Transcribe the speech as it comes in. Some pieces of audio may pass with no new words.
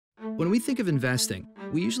When we think of investing,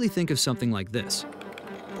 we usually think of something like this,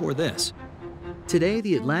 or this. Today,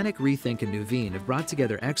 the Atlantic Rethink and NUVEEN have brought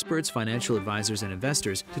together experts, financial advisors, and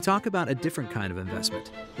investors to talk about a different kind of investment,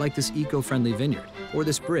 like this eco-friendly vineyard, or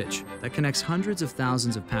this bridge that connects hundreds of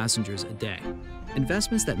thousands of passengers a day.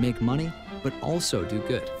 Investments that make money, but also do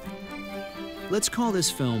good. Let's call this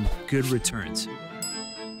film Good Returns,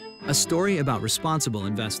 a story about responsible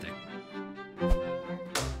investing.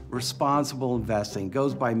 Responsible investing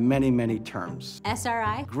goes by many, many terms.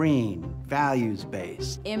 SRI. Green,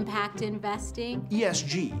 values-based. Impact investing.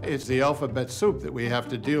 ESG. It's the alphabet soup that we have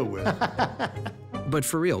to deal with. But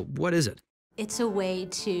for real, what is it? It's a way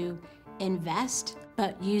to invest,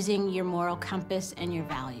 but using your moral compass and your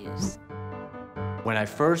values. When I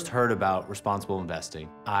first heard about responsible investing,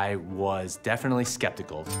 I was definitely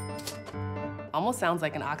skeptical. Almost sounds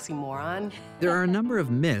like an oxymoron. There are a number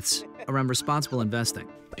of myths around responsible investing.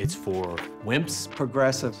 It's for wimps,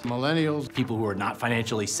 Progressive. Millennials. people who are not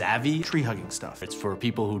financially savvy, tree-hugging stuff. it's for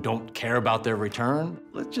people who don't care about their return.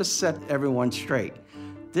 Let's just set everyone straight.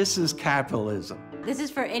 This is capitalism. This is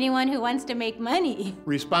for anyone who wants to make money.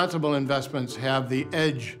 Responsible investments have the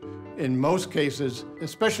edge in most cases,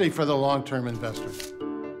 especially for the long-term investors.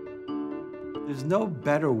 There's no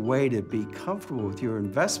better way to be comfortable with your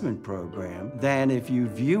investment program than if you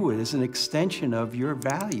view it as an extension of your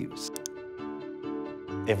values.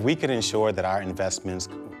 If we could ensure that our investments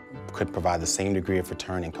could provide the same degree of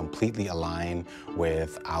return and completely align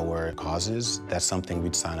with our causes, that's something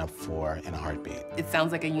we'd sign up for in a heartbeat. It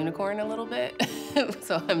sounds like a unicorn a little bit,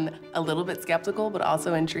 so I'm a little bit skeptical, but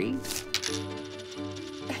also intrigued.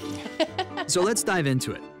 So let's dive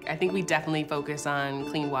into it. I think we definitely focus on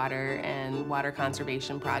clean water and water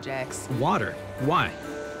conservation projects. Water. Why?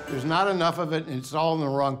 There's not enough of it, and it's all in the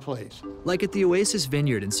wrong place. Like at the Oasis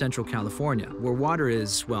Vineyard in Central California, where water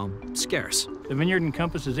is, well, scarce. The vineyard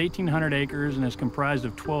encompasses 1,800 acres and is comprised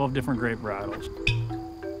of 12 different grape varietals.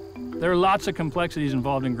 There are lots of complexities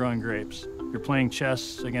involved in growing grapes. You're playing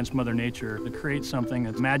chess against Mother Nature to create something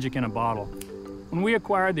that's magic in a bottle. When we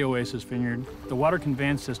acquired the Oasis Vineyard, the water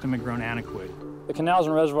conveyance system had grown antiquated. The canals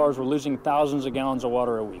and reservoirs were losing thousands of gallons of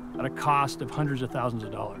water a week at a cost of hundreds of thousands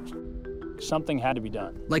of dollars. Something had to be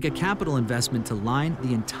done. Like a capital investment to line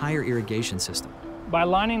the entire irrigation system. By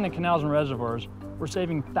lining the canals and reservoirs, we're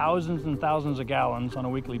saving thousands and thousands of gallons on a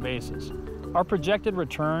weekly basis. Our projected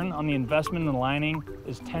return on the investment in the lining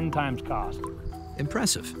is 10 times cost.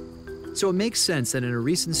 Impressive. So it makes sense that in a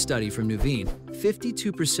recent study from NUVEEN,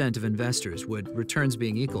 52% of investors would, returns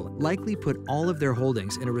being equal, likely put all of their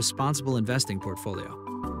holdings in a responsible investing portfolio.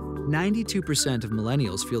 92% of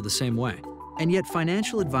millennials feel the same way. And yet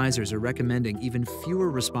financial advisors are recommending even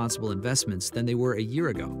fewer responsible investments than they were a year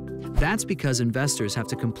ago. That's because investors have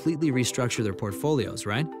to completely restructure their portfolios,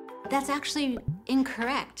 right? That's actually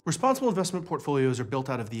incorrect. Responsible investment portfolios are built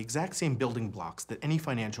out of the exact same building blocks that any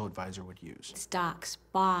financial advisor would use. Stocks,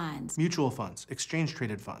 bonds. Mutual funds,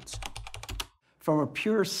 exchange-traded funds. From a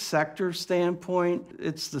pure sector standpoint,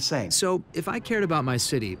 it's the same. So if I cared about my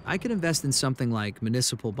city, I could invest in something like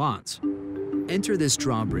municipal bonds. Enter this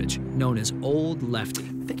drawbridge, known as Old Lefty.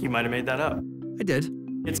 I think you might have made that up. I did.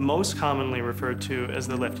 It's most commonly referred to as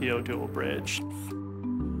the Lefty-O'Doul Bridge.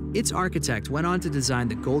 Its architect went on to design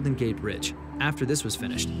the Golden Gate Bridge after this was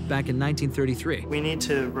finished, back in 1933. We need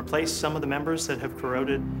to replace some of the members that have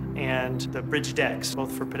corroded, and the bridge decks,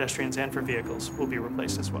 both for pedestrians and for vehicles, will be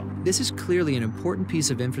replaced as well. This is clearly an important piece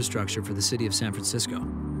of infrastructure for the city of San Francisco.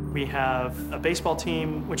 We have a baseball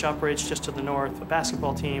team which operates just to the north, a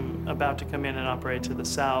basketball team about to come in and operate to the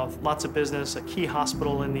south, lots of business, a key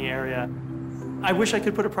hospital in the area. I wish I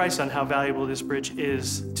could put a price on how valuable this bridge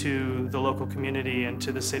is to the local community and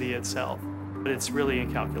to the city itself, but it's really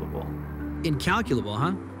incalculable. Incalculable,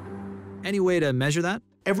 huh? Any way to measure that?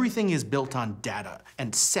 Everything is built on data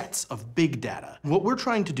and sets of big data. What we're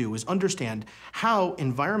trying to do is understand how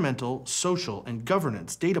environmental, social, and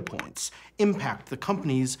governance data points impact the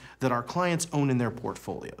companies that our clients own in their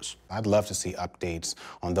portfolios. I'd love to see updates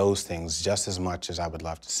on those things just as much as I would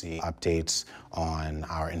love to see updates on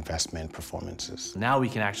our investment performances. Now we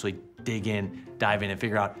can actually dig in, dive in, and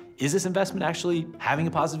figure out, is this investment actually having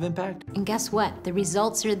a positive impact? And guess what? The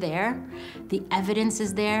results are there, the evidence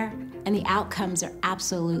is there, and the outcomes are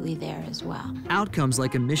absolutely there as well. Outcomes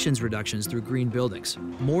like emissions reductions through green buildings,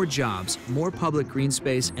 more jobs, more public green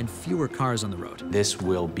space, and fewer cars on the road. This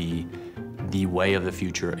will be the way of the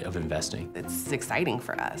future of investing. It's exciting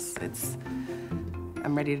for us.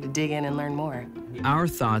 I'm ready to dig in and learn more. Our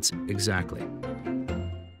thoughts exactly.